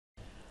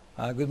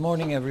Good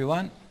morning,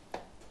 everyone.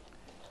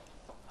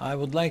 I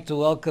would like to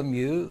welcome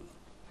you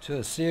to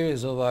a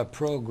series of our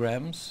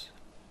programs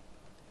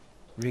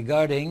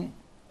regarding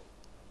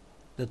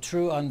the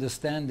true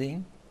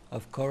understanding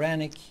of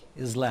Quranic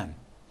Islam.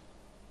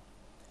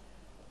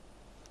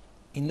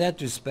 In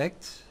that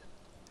respect,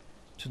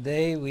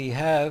 today we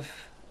have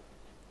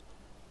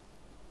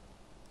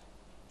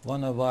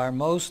one of our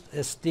most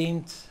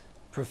esteemed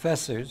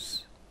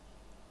professors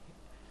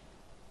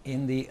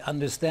in the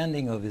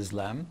understanding of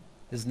Islam.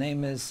 His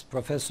name is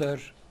Professor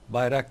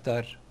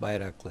Bayraktar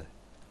Bayraklı.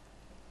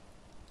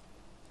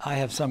 I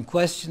have some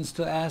questions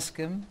to ask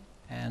him,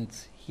 and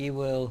he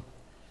will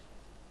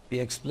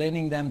be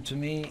explaining them to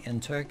me in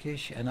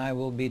Turkish, and I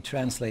will be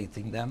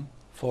translating them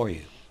for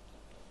you.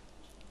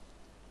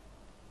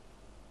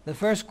 The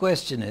first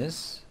question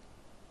is,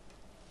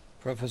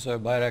 Professor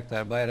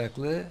Bayraktar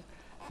Bayraklı,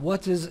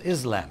 what is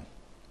Islam?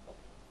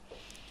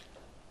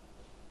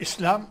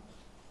 İslam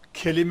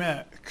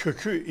kelime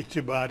kökü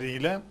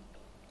itibariyle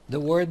The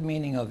word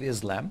meaning of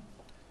Islam,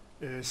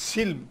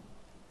 silm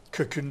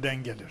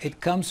kökünden gelir.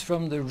 it comes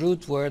from the root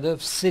word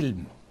of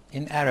silm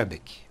in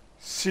Arabic.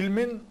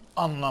 Silmin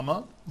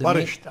anlamı The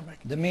barış me-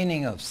 demek. The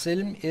meaning of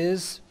silm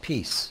is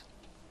peace.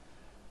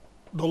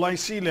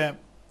 Dolayısıyla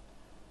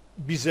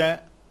bize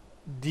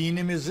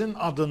dinimizin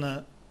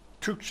adını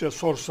Türkçe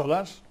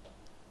sorsalar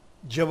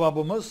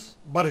cevabımız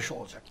barış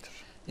olacaktır.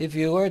 If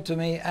you were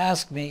to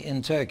ask me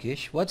in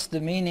Turkish, what's the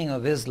meaning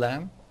of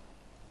Islam?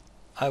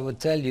 I would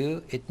tell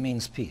you it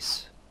means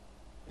peace.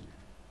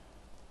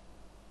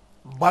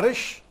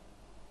 Barış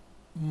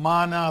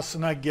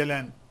manasına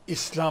gelen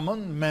İslam'ın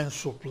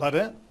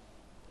mensupları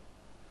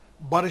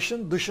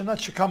barışın dışına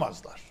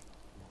çıkamazlar.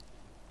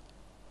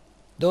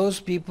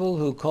 Those people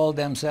who call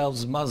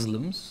themselves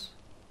Muslims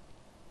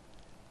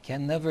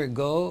can never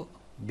go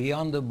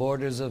beyond the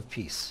borders of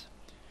peace.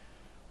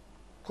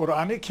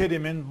 Kur'an-ı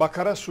Kerim'in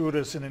Bakara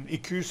suresinin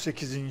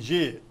 208.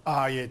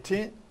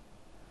 ayeti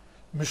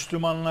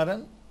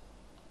Müslümanların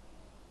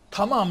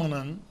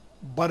tamamının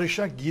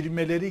barışa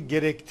girmeleri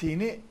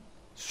gerektiğini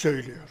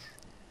söylüyor.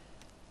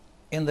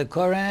 In the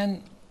Quran,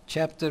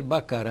 chapter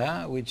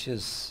Baqarah, which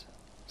is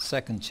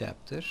second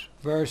chapter,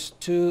 verse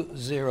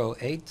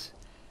 208,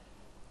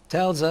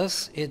 tells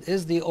us it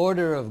is the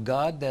order of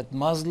God that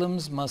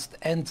Muslims must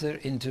enter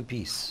into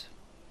peace.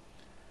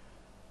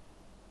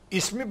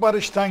 İsmi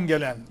barıştan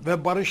gelen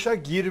ve barışa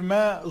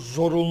girme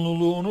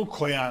zorunluluğunu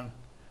koyan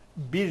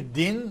bir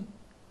din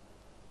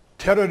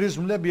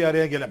terörizmle bir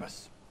araya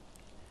gelemez.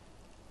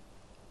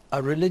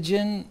 A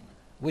religion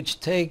which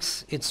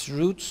takes its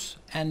roots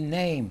and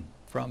name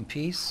from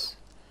peace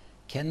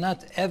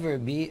cannot ever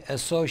be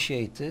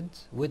associated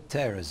with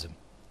terrorism.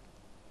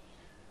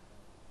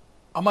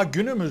 Ama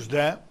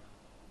günümüzde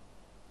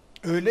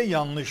öyle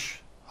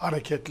yanlış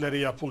hareketleri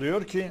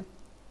yapılıyor ki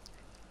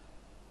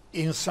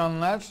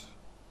insanlar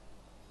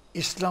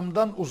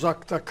İslam'dan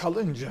uzakta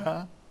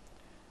kalınca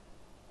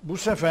bu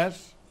sefer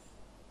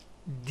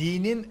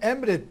dinin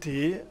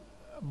emrettiği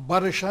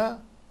barışa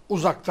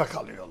uzakta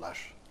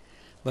kalıyorlar.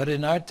 But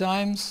in our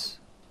times,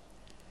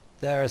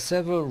 there are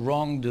several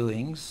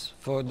wrongdoings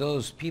for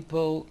those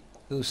people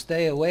who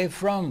stay away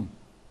from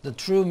the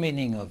true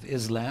meaning of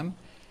Islam.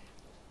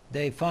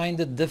 They find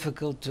it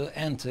difficult to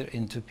enter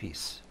into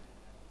peace.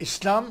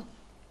 İslam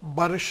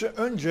barışı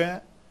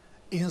önce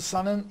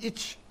insanın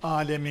iç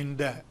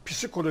aleminde,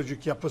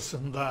 psikolojik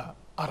yapısında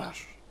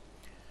arar.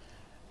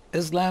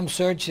 Islam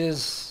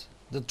searches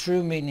the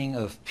true meaning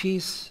of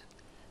peace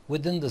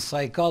within the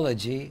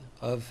psychology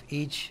of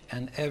each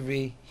and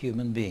every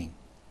human being.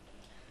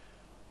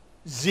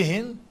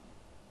 Zihin,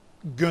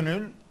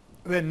 gönül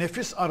ve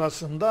nefis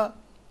arasında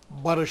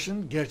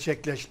barışın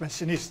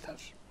gerçekleşmesini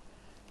ister.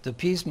 The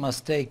peace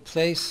must take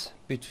place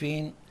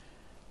between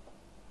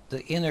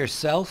the inner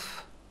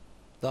self,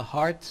 the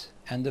heart,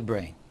 and the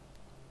brain.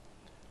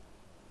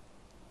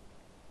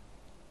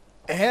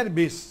 Eğer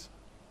biz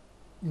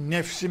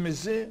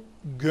nefsimizi,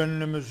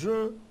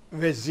 gönlümüzü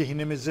ve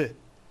zihnimizi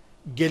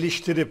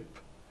geliştirip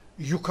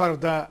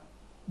yukarıda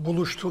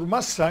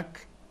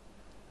buluşturmazsak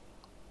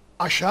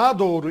aşağı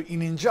doğru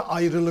inince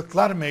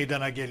ayrılıklar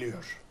meydana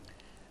geliyor.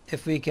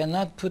 If we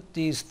cannot put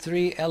these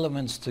three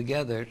elements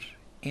together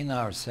in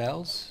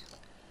ourselves,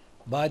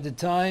 by the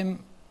time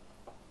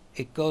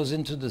it goes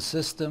into the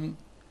system,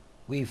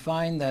 we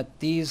find that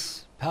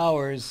these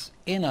powers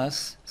in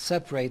us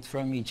separate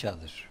from each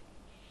other.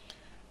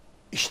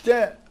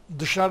 İşte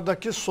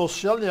dışarıdaki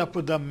sosyal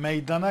yapıda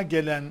meydana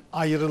gelen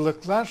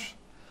ayrılıklar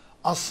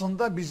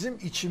aslında bizim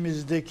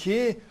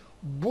içimizdeki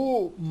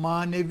bu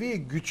manevi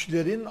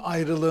güçlerin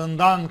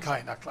ayrılığından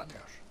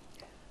kaynaklanıyor.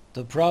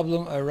 The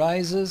problem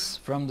arises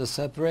from the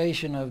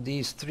separation of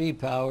these three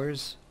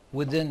powers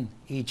within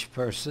each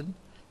person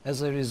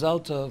as a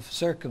result of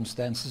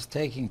circumstances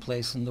taking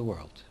place in the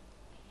world.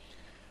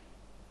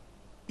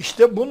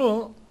 İşte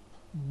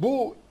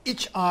bu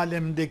iç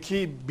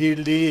alemdeki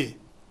birliği,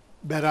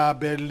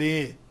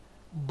 beraberliği,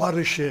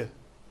 barışı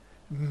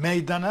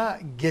meydana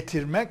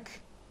getirmek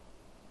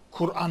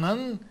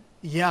Kur'an'ın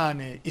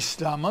yani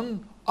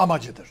İslam'ın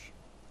amacıdır.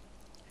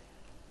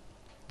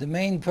 The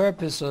main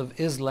purpose of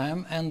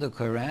Islam and the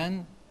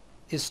Quran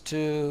is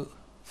to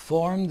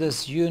form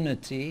this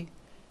unity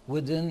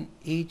within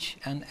each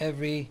and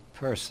every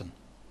person.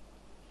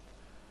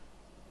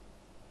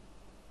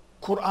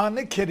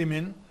 Kur'an-ı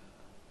Kerim'in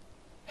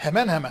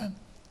hemen hemen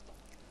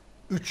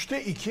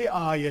 2/3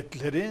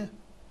 ayetleri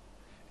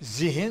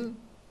zihin,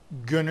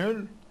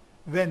 gönül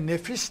ve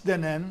nefis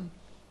denen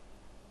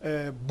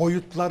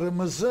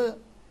boyutlarımızı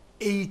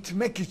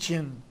eğitmek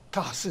için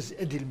tahsis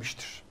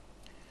edilmiştir.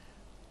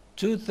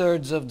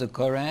 2/3 of the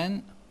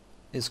Quran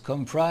is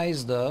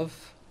comprised of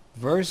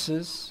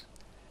verses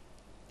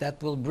that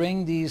will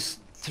bring these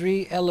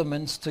three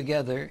elements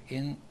together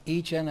in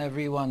each and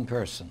every one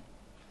person.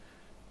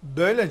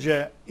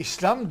 Böylece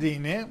İslam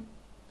dini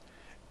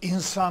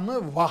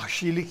insanı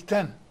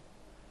vahşilikten,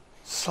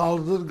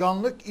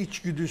 saldırganlık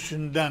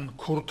içgüdüsünden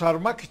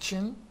kurtarmak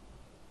için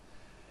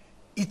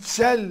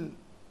içsel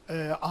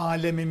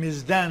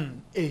alemimizden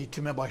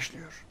eğitime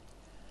başlıyor.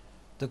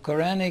 The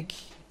Quranic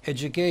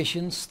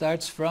education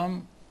starts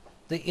from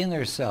the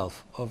inner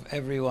self of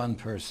every one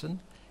person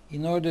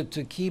in order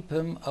to keep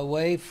him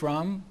away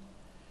from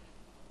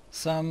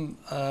some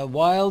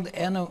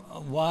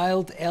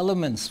wild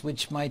elements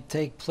which might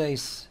take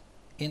place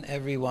in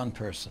every one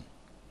person.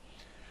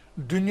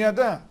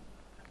 Dünyada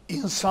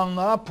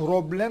insanlığa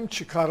problem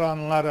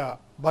çıkaranlara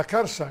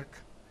bakarsak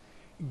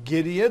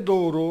geriye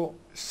doğru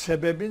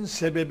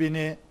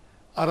sebebini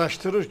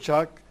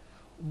araştırırsak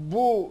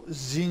bu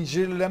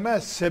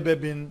zincirleme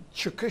sebebin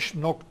çıkış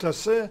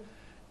noktası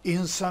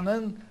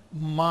insanın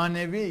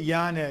manevi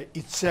yani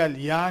içsel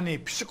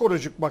yani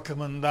psikolojik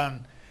bakımından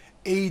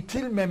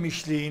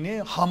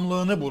eğitilmemişliğini,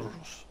 hamlığını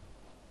buluruz.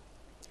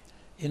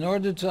 In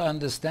order to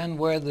understand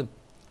where the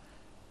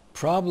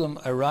problem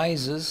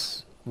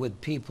arises with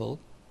people,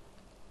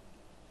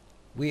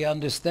 we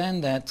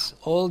understand that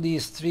all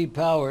these three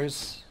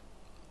powers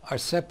are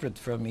separate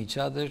from each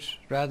other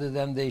rather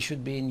than they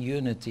should be in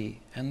unity,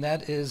 and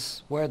that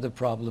is where the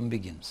problem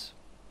begins.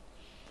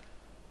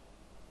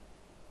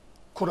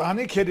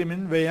 Kur'an-ı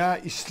Kerim'in veya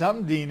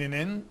İslam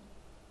dininin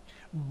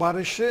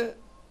barışı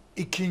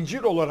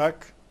ikincil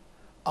olarak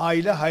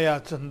aile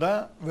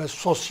hayatında ve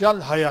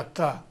sosyal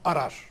hayatta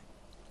arar.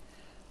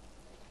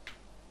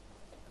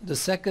 The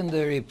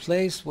secondary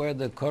place where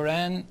the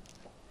Quran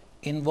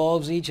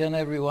involves each and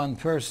every one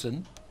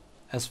person,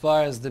 as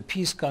far as the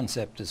peace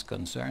concept is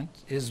concerned,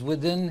 is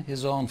within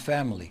his own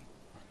family.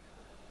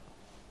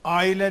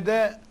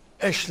 Ailede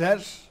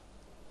eşler,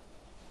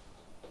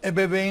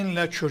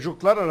 ebeveynle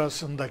çocuklar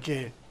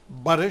arasındaki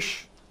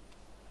barış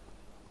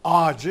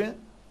ağacı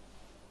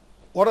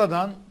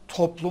oradan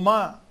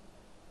topluma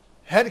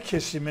her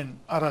kesimin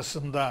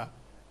arasında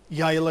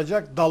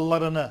yayılacak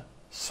dallarını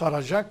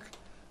saracak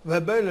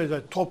ve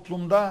böylece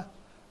toplumda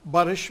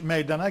barış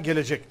meydana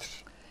gelecektir.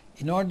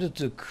 In order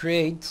to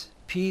create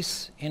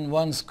peace in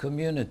one's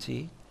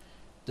community,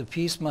 the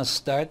peace must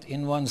start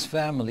in one's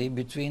family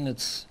between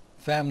its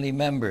family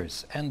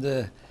members, and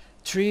the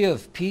tree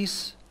of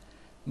peace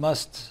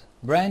must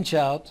branch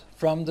out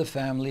from the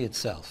family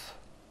itself.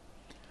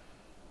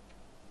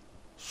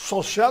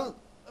 Sosyal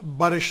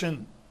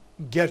barışın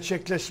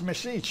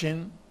gerçekleşmesi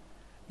için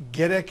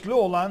gerekli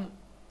olan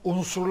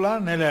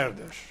unsurlar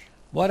nelerdir?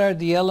 What are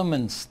the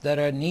elements that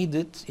are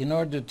needed in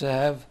order to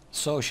have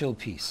social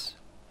peace?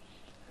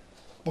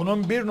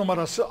 Bunun bir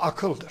numarası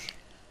akıldır.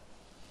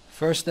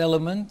 First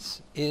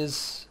element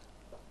is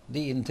the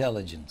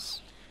intelligence.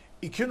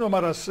 2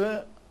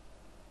 numarası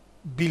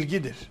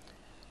bilgidir.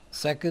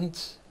 Second,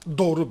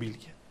 Doğru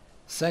bilgi.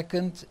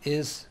 second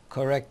is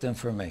correct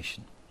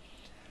information.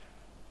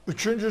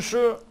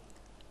 3'üncüsü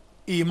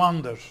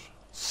imandır.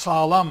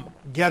 Sağlam,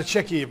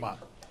 gerçek iman.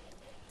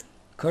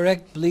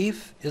 Correct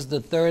belief is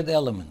the third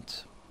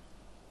element.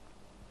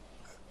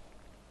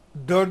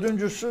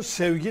 4'üncüsü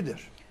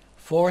sevgidir.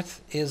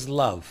 Fourth is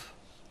love.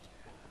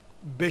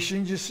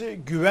 5'incisi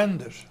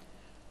güvendir.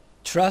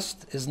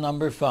 Trust is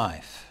number 5.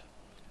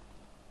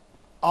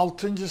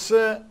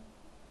 6'ncısı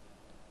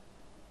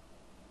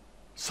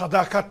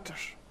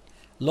sadakattır.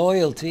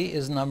 Loyalty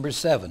is number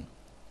 7.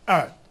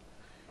 Evet.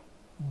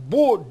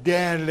 Bu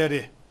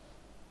değerleri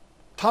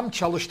tam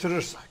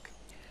çalıştırırsak,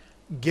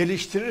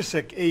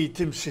 geliştirirsek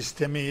eğitim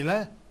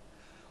sistemiyle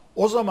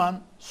o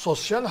zaman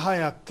sosyal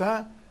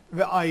hayatta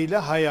ve aile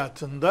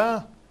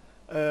hayatında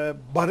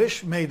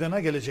barış meydana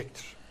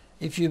gelecektir.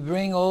 If you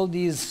bring all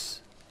these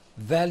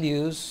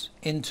values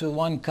into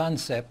one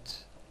concept,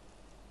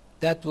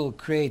 that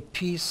will create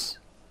peace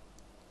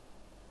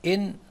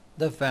in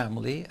the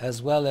family as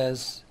well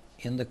as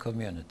in the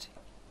community.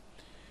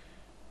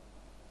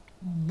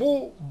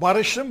 Bu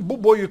barışın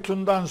bu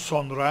boyutundan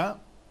sonra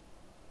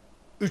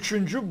 3.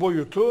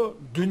 boyutu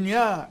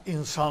dünya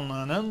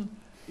insanlığının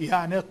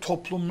yani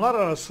toplumlar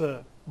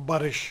arası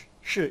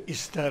barışı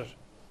ister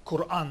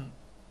Kur'an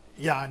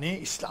yani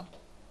İslam.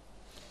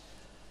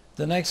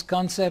 The next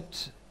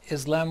concept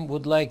Islam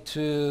would like to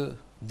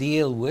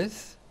deal with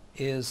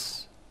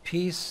is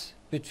peace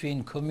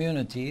between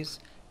communities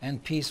and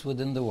peace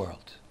within the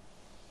world.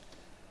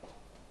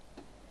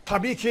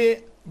 Tabii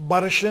ki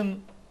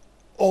barışın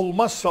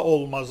olmazsa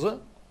olmazı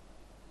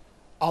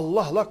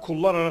Allah'la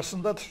kullar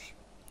arasındadır.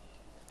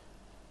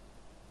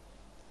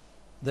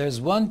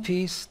 There's one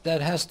peace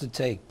that has to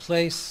take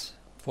place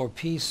for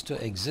peace to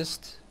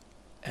exist,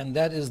 and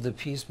that is the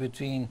peace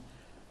between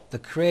the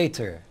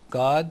Creator,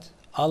 God,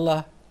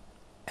 Allah,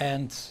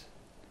 and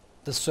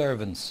the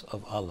servants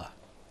of Allah.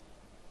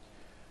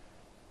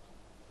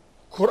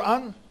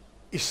 Kur'an,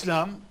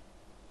 İslam,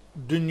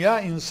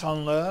 dünya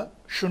insanlığı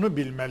şunu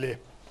bilmeli.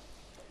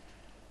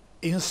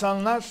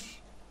 İnsanlar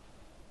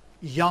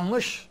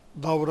yanlış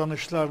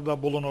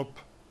davranışlarda bulunup,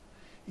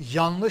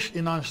 yanlış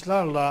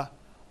inançlarla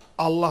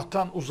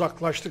Allah'tan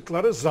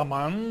uzaklaştıkları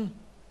zaman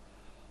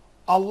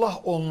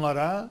Allah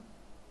onlara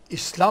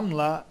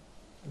İslam'la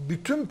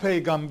bütün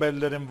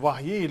peygamberlerin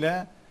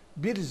vahyiyle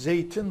bir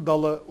zeytin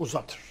dalı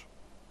uzatır.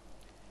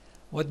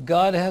 What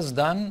God has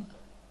done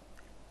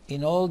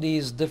in all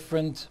these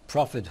different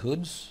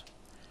prophethoods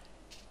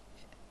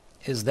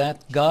is that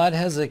God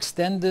has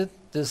extended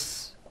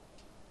this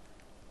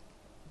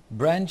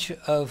branch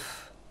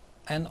of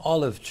an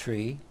olive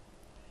tree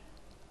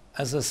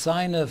as a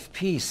sign of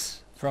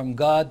peace from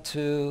God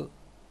to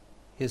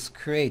his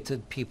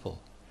created people.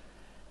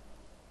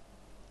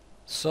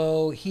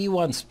 So he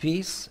wants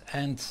peace,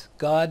 and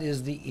God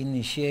is the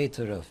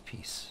initiator of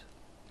peace.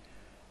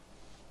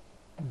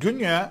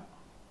 Dünya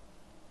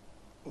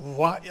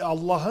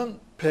Allah'ın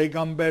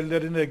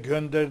peygamberlerine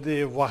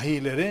gönderdiği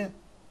vahiyleri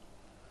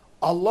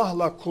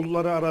Allah'la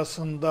kulları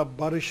arasında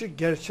barışı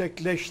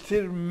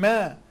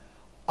gerçekleştirme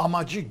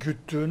amacı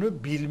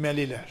güttüğünü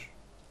bilmeliler.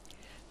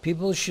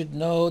 People should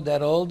know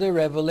that all the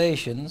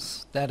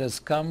revelations that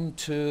has come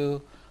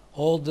to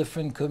all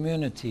different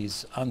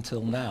communities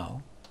until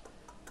now,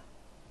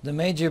 the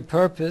major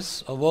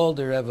purpose of all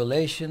the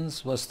revelations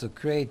was to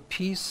create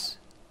peace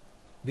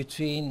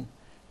between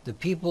the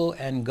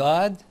people and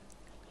God,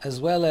 as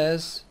well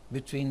as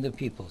between the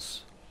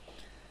peoples.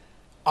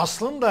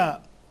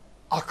 Aslında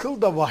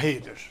akıl da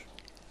vahiydir.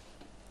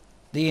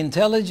 The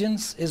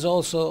intelligence is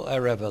also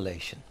a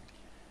revelation.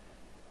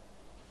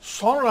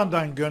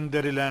 Sonradan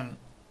gönderilen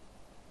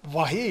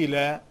vahiy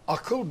ile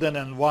akıl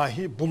denen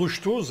vahiy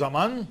buluştuğu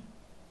zaman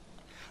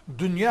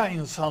dünya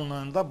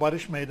insanlığında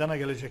barış meydana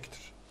gelecektir.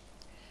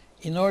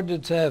 In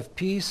order to have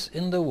peace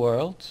in the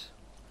world,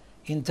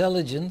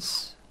 intelligence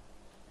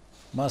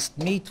must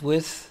meet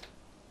with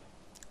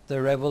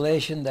the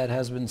revelation that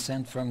has been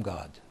sent from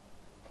God.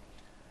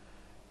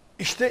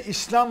 İşte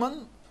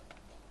İslam'ın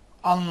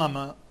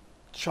anlamı,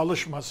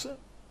 çalışması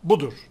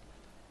budur.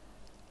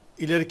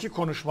 İleriki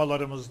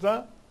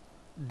konuşmalarımızda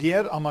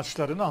diğer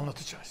amaçlarını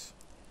anlatacağız.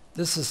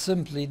 This is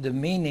simply the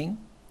meaning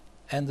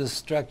and the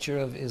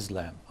structure of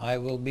Islam. I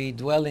will be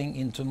dwelling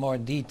into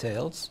more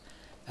details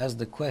as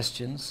the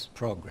questions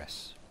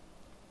progress.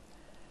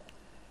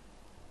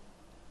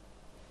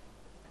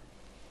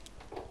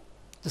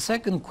 The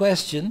second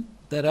question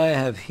that I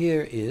have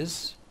here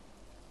is,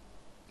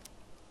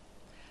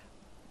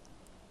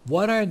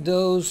 what are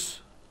those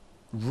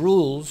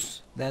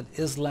rules that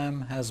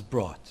Islam has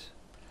brought?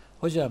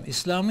 Hocam,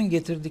 İslam'ın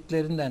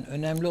getirdiklerinden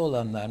önemli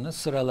olanlarını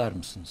sıralar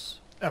mısınız?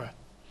 Evet.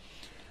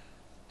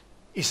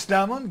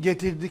 İslam'ın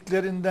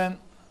getirdiklerinden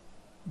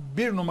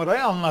bir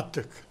numarayı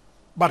anlattık.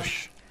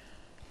 Barış.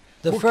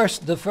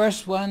 The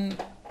first one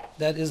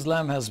that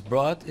Islam has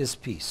brought is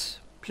peace.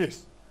 Peace.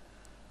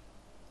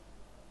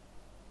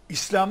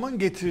 İslam'ın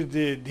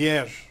getirdiği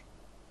diğer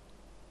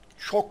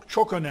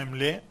çok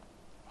önemli,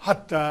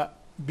 hatta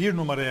bir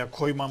numaraya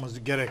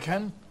koymamız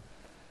gereken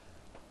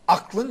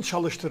aklın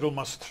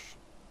çalıştırılmasıdır.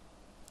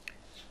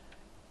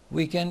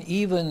 We can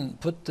even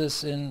put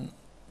this in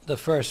the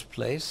first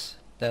place,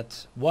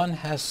 that one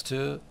has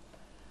to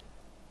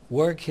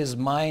work his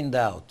mind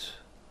out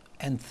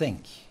and think.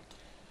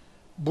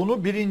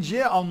 Bunu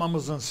birinciye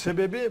almamızın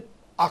sebebi,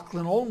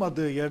 aklın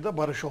olmadığı yerde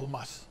barış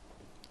olmaz.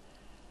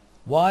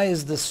 Why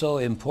is this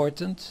so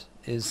important?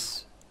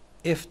 Is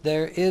if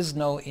there is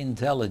no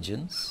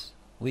intelligence,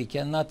 we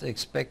cannot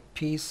expect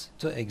peace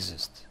to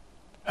exist.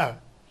 Evet.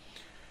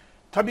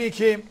 Tabii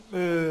ki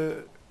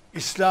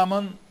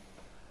İslam'ın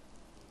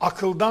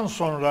akıldan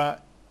sonra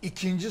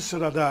ikinci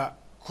sırada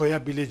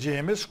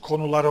koyabileceğimiz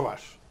konuları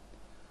var.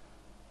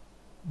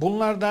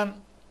 Bunlardan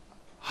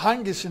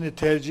hangisini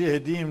tercih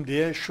edeyim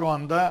diye şu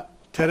anda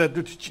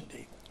tereddüt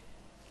içindeyim.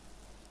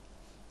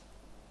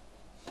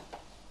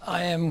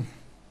 I am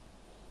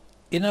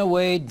in a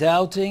way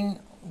doubting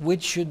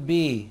which should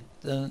be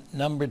the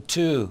number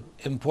two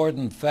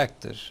important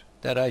factor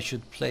that I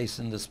should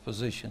place in this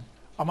position.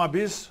 Ama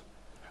biz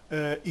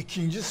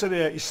ikinci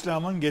sıraya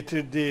İslam'ın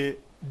getirdiği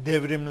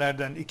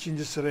devrimlerden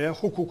ikinci sıraya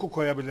hukuku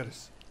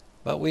koyabiliriz.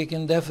 But we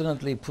can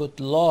definitely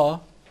put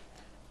law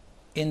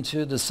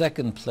into the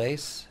second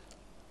place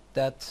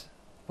that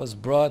was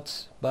brought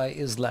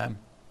by Islam.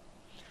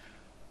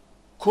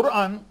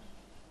 Kur'an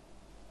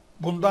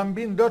bundan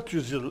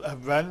 1400 yıl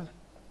evvel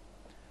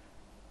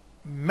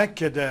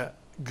Mekke'de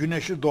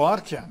güneşi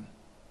doğarken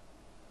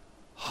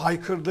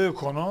haykırdığı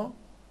konu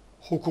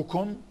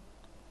hukukun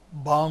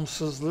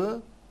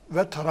bağımsızlığı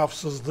ve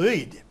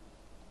tarafsızlığıydı.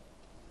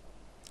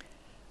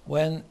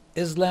 When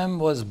Islam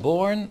was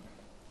born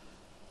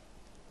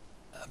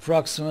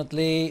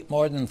approximately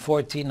more than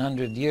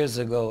 1400 years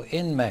ago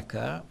in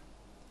Mecca.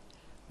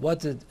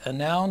 What it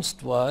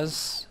announced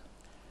was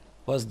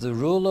the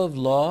rule of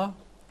law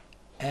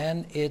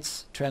and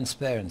its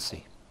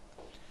transparency.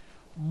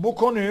 Bu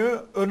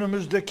konuyu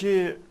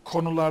önümüzdeki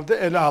konularda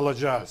ele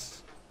alacağız.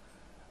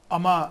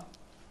 Ama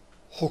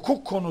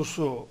hukuk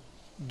konusu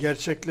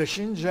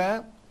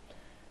gerçekleşince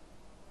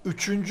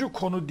üçüncü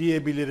konu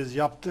diyebiliriz.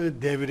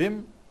 Yaptığı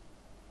devrim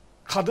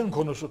kadın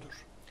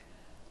konusudur.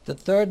 The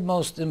third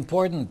most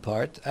important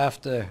part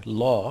after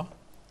law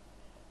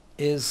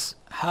is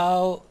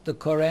how the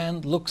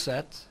Quran looks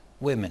at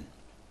women.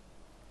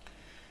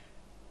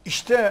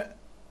 İşte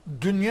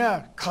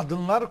dünya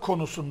kadınlar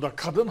konusunda,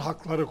 kadın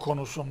hakları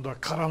konusunda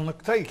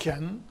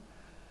karanlıktayken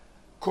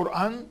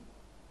Kur'an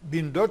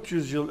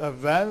 1400 yıl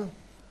evvel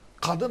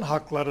kadın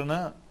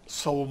haklarını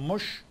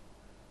savunmuş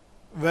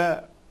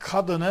ve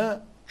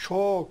kadını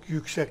çok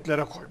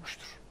yükseklere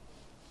koymuştur.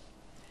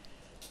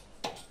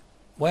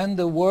 When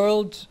the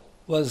world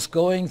was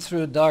going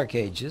through dark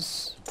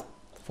ages,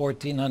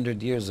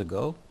 1400 years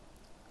ago,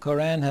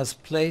 Quran has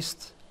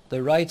placed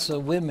the rights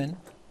of women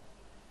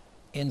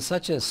in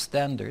such a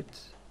standard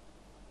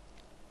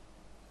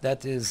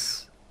that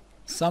is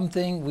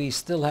something we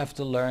still have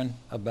to learn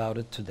about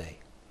it today.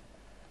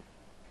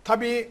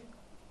 Tabii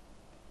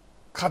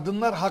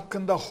kadınlar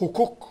hakkında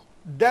hukuk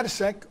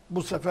dersek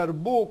bu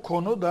sefer bu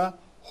konu da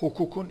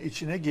hukukun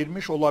içine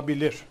girmiş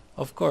olabilir.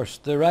 Of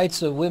course, the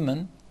rights of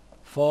women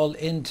fall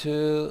into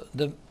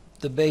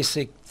the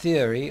basic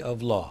theory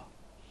of law.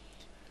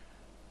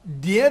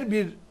 Diğer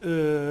bir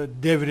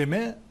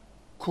devrimi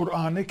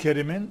Kur'an-ı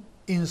Kerim'in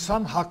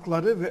insan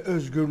hakları ve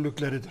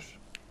özgürlükleridir.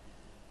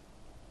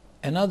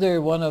 Another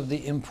one of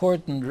the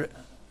important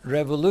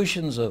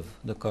revolutions of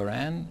the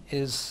Quran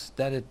is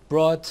that it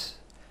brought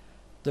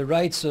the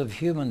rights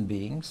of human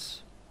beings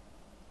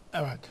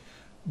Evet.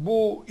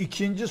 Bu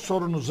ikinci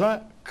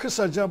sorunuza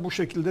kısaca bu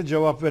şekilde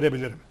cevap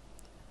verebilirim.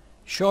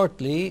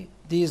 shortly.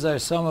 These are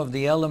some of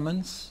the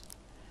elements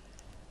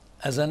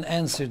as an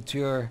answer to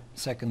your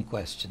second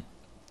question.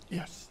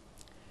 Yes.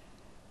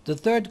 The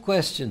third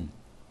question,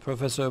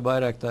 Professor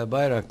Bayraktar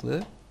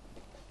Bayraklı,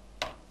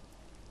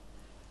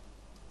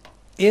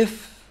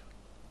 if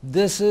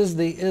this is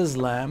the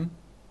Islam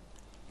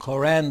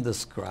Quran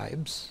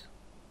describes,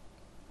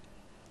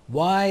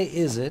 why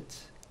is it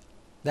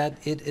that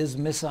it is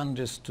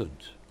misunderstood?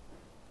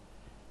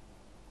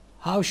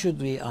 How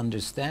should we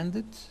understand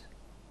it?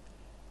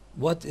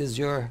 What is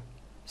your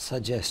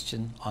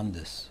suggestion on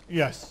this?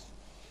 Yes.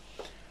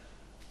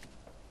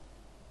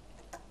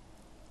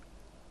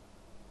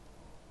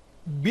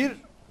 Bir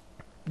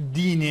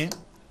dini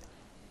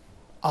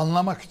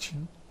anlamak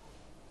için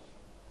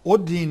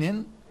o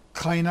dinin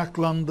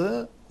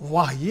kaynaklandığı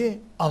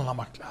vahyi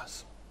anlamak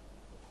lazım.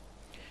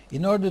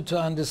 In order to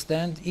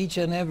understand each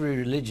and every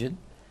religion,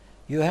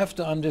 you have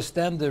to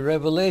understand the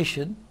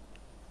revelation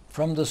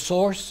from the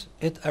source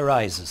it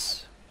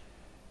arises.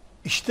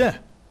 İşte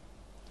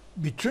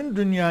bütün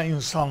dünya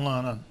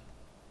insanlığının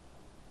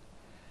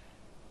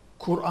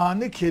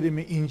Kur'an-ı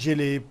Kerim'i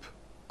inceleyip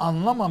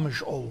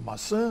anlamamış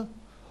olması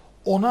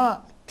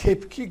ona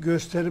tepki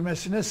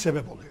göstermesine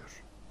sebep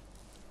oluyor.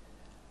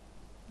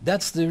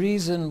 That's the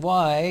reason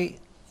why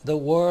the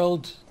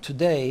world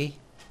today,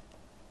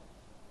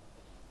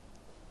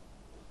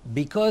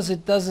 because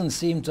it doesn't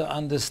seem to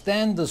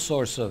understand the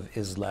source of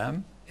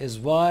Islam, is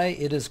why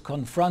it is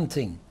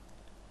confronting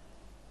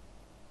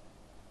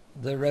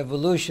the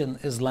revolution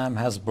Islam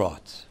has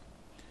brought.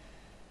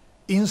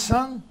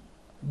 İnsan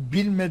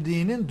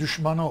bilmediğinin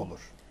düşmanı olur.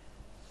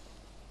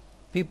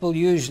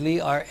 People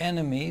usually are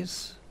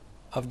enemies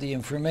of the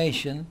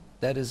information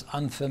that is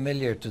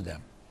unfamiliar to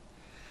them.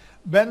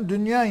 Ben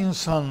dünya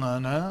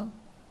insanlığını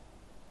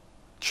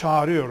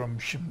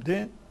çağırıyorum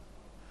şimdi.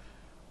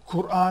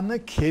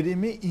 Kur'an-ı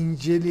Kerim'i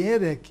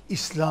inceleyerek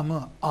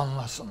İslam'ı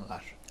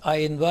anlasınlar.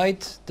 I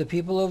invite the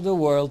people of the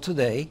world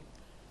today,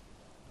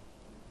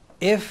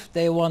 if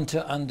they want to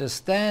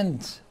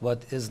understand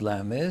what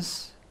Islam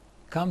is,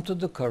 come to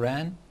the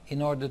Quran in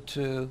order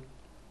to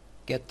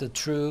get the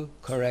true,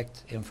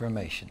 correct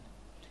information.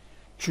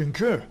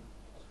 Çünkü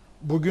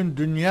bugün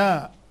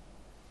dünya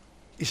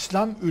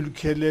İslam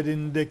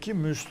ülkelerindeki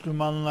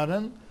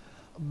Müslümanların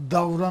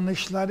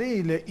davranışları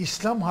ile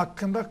İslam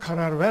hakkında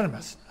karar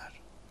vermesinler.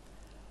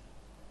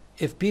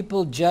 If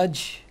people judge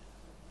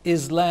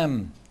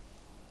Islam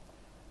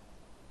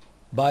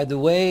by the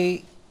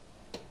way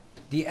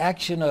the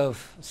action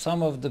of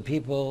some of the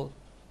people,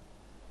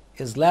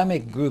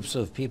 Islamic groups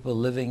of people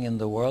living in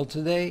the world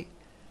today,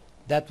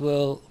 that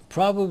will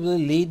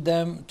probably lead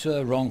them to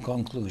a wrong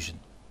conclusion.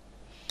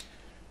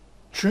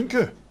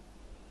 Çünkü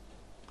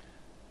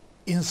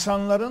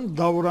insanların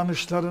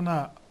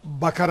davranışlarına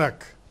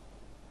bakarak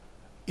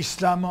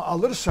İslam'ı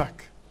alırsak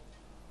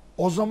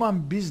o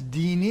zaman biz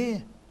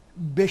dini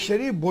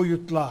beşeri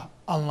boyutla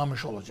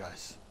anlamış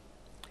olacağız.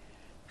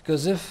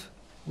 Because if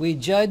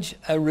we judge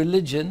a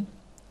religion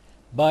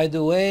by the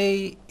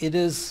way it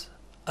is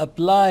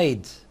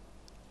applied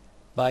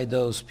by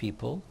those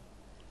people,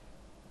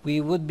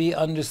 we would be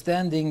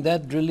understanding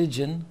that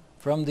religion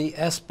from the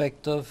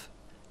aspect of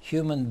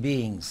human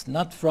beings,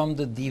 not from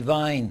the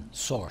divine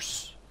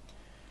source.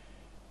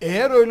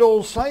 Eğer öyle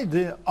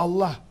olsaydı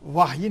Allah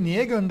vahyi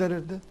niye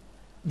gönderirdi?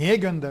 Niye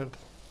gönderdi?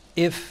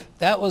 If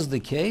that was the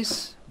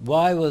case,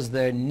 why was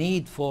there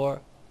need for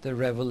the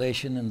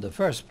revelation in the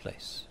first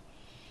place?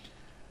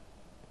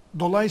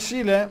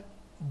 Dolayısıyla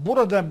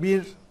burada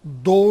bir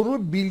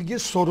doğru bilgi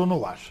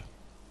sorunu var.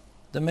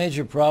 The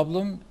major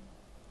problem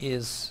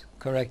is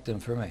correct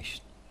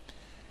information.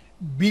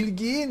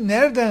 Bilgiyi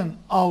nereden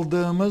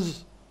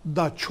aldığımız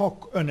da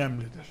çok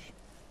önemlidir.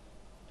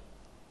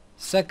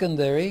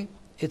 Secondary,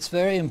 it's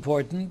very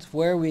important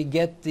where we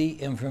get the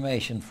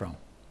information from.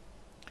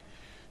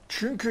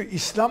 Çünkü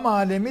İslam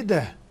alemi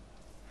de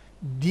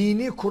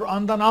dini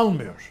Kur'an'dan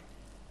almıyor.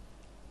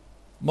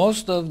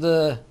 Most of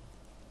the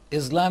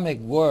Islamic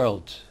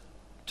world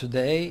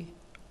today,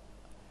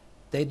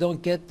 they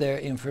don't get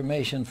their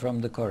information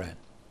from the Quran.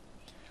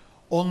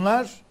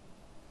 Onlar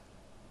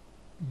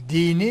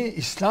dini,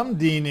 İslam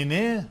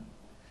dinini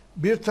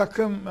bir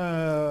takım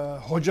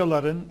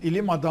hocaların,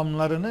 ilim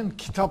adamlarının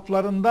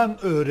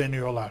kitaplarından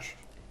öğreniyorlar.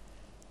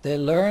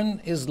 They learn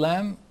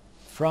Islam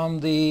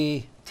from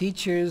the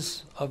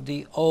teachers of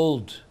the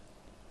old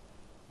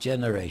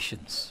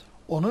generations.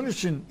 Onun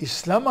için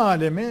İslam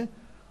alemi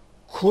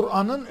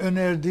Kur'an'ın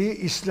önerdiği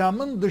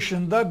İslam'ın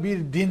dışında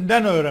bir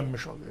dinden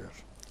öğrenmiş oluyor.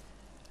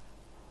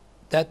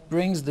 That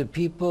brings the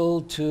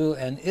people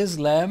to an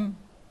Islam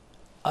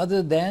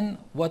other than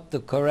what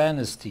the Quran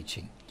is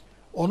teaching.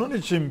 Onun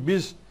için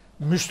biz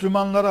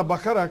Müslümanlara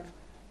bakarak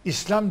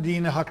İslam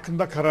dini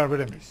hakkında karar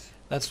veremeyiz.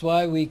 That's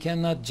why we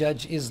cannot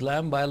judge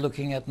Islam by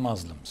looking at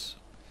Muslims.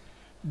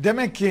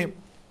 Demek ki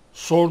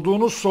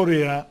sorduğunuz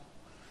soruya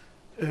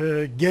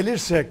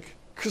gelirsek,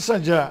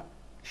 kısaca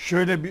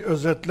şöyle bir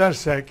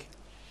özetlersek,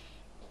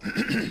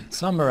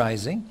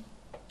 Summarizing,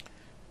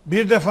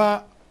 bir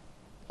defa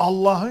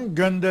Allah'ın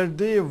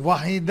gönderdiği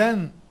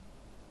vahiden,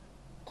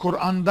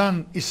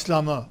 Kur'an'dan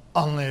İslam'ı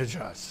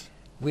anlayacağız.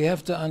 we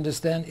have to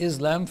understand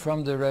Islam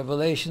from the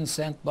revelation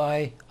sent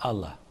by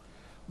Allah.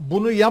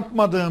 Bunu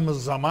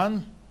yapmadığımız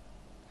zaman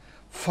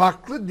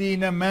farklı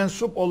dine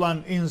mensup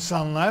olan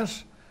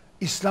insanlar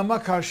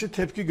İslam'a karşı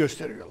tepki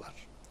gösteriyorlar.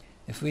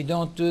 If we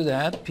don't do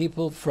that,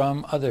 people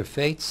from other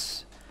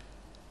faiths,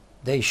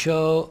 they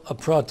show a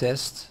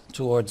protest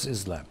towards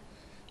Islam.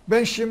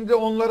 Ben şimdi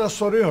onlara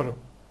soruyorum.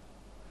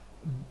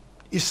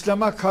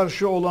 İslam'a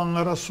karşı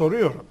olanlara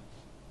soruyorum.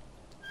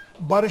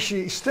 Barışı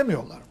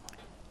istemiyorlar mı?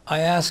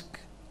 I ask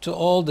to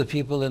all the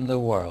people in the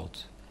world,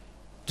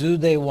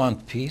 do they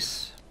want peace?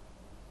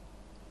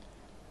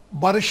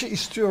 Barışı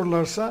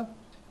istiyorlarsa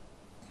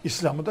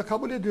İslam'ı da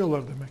kabul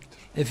ediyorlar demektir.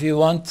 If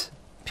you want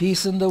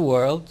peace in the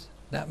world,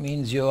 that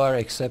means you are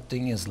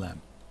accepting Islam.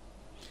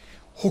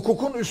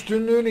 Hukukun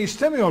üstünlüğünü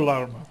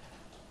istemiyorlar mı?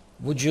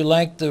 Would you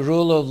like the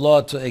rule of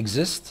law to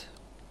exist?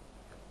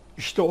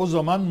 İşte o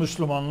zaman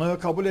Müslümanlığı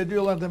kabul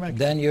ediyorlar demektir.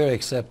 Then you're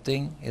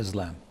accepting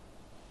Islam.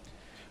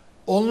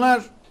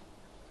 Onlar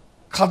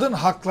kadın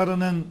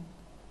haklarının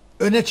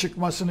öne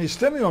çıkmasını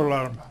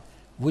istemiyorlar mı?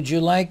 Would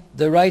you like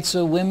the rights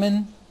of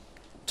women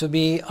to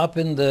be up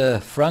in the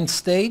front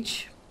stage?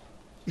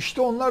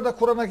 İşte onlar da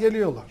Kur'an'a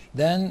geliyorlar.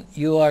 Then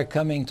you are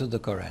coming to the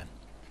Quran.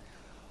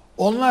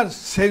 Onlar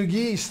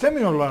sevgiyi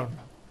istemiyorlar mı?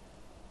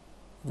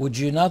 Would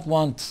you not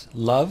want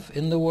love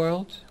in the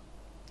world?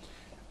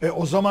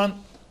 O zaman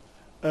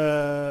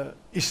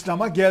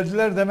İslam'a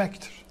geldiler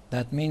demektir.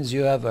 That means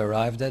you have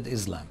arrived at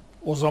Islam.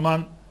 O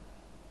zaman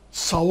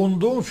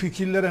savunduğun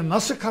fikirlere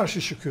nasıl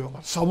karşı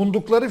çıkıyorlar?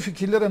 Savundukları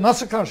fikirlere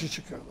nasıl karşı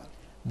çıkıyorlar?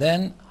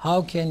 Then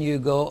how can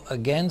you go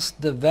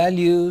against the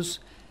values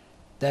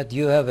that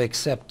you have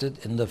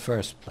accepted in the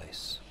first place?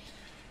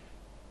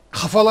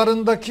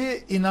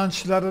 Kafalarındaki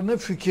inançlarını,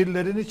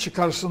 fikirlerini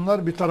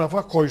çıkarsınlar, bir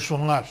tarafa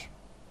koysunlar.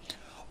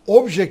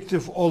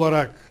 Objektif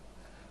olarak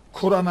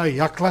Kur'an'a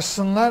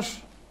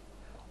yaklaşsınlar.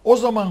 O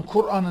zaman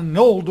Kur'an'ın ne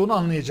olduğunu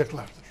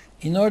anlayacaklardır.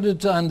 In order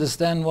to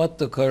understand what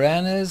the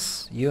Quran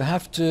is, you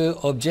have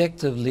to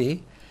objectively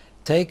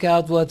take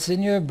out what's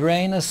in your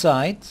brain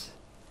aside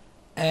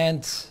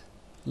and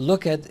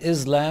look at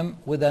Islam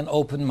with an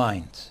open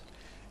mind.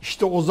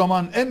 İşte o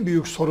zaman en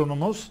büyük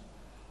sorunumuz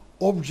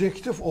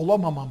objektif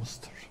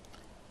olamamamızdır.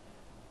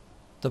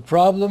 The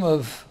problem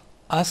of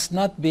us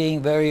not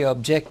being very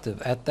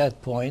objective at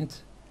that point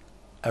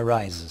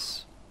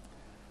arises.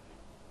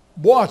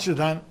 Bu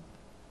açıdan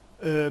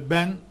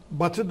ben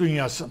Batı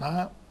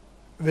dünyasına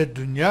ve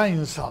dünya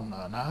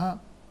insanlığına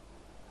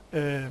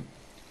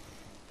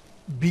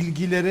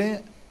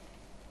bilgileri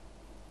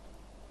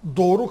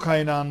doğru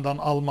kaynağından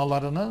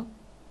almalarını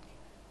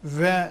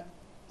ve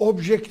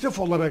objektif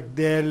olarak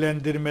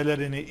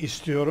değerlendirmelerini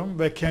istiyorum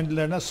ve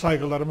kendilerine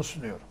saygılarımı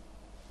sunuyorum.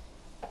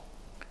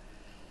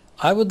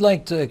 I would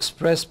like to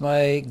express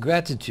my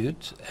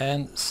gratitude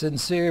and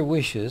sincere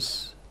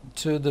wishes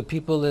to the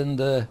people in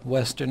the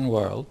Western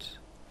world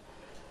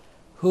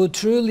who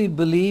truly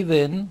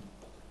believe in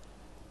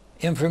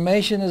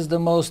information is the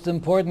most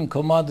important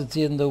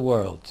commodity in the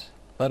world.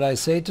 But I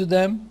say to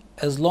them,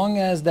 as long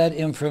as that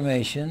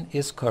information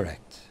is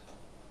correct.